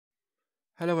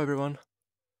Hello everyone!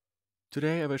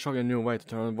 Today I will show you a new way to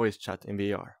turn on voice chat in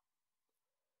VR.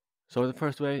 So the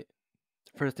first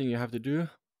thing you have to do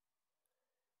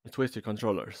is twist your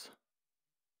controllers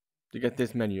to get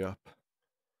this menu up.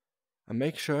 And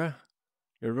make sure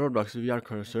your Roblox VR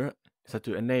cursor is set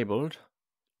to enabled,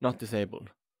 not disabled.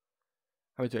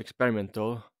 Have it to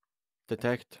experimental,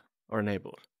 detect, or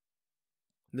enabled.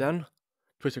 Then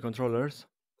twist your controllers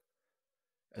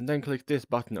and then click this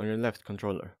button on your left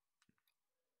controller.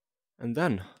 And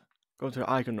then go to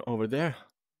the icon over there,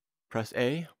 press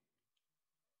A,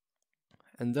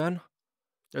 and then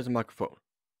there's a microphone.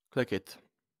 Click it.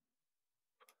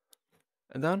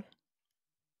 And then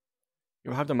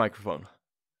you have the microphone.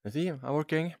 You see, I'm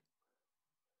working.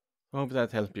 I hope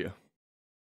that helped you.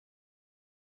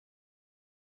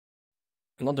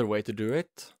 Another way to do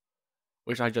it,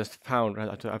 which I just found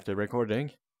right after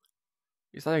recording,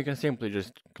 is that you can simply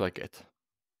just click it.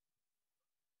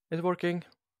 It's working.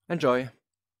 Enjoy!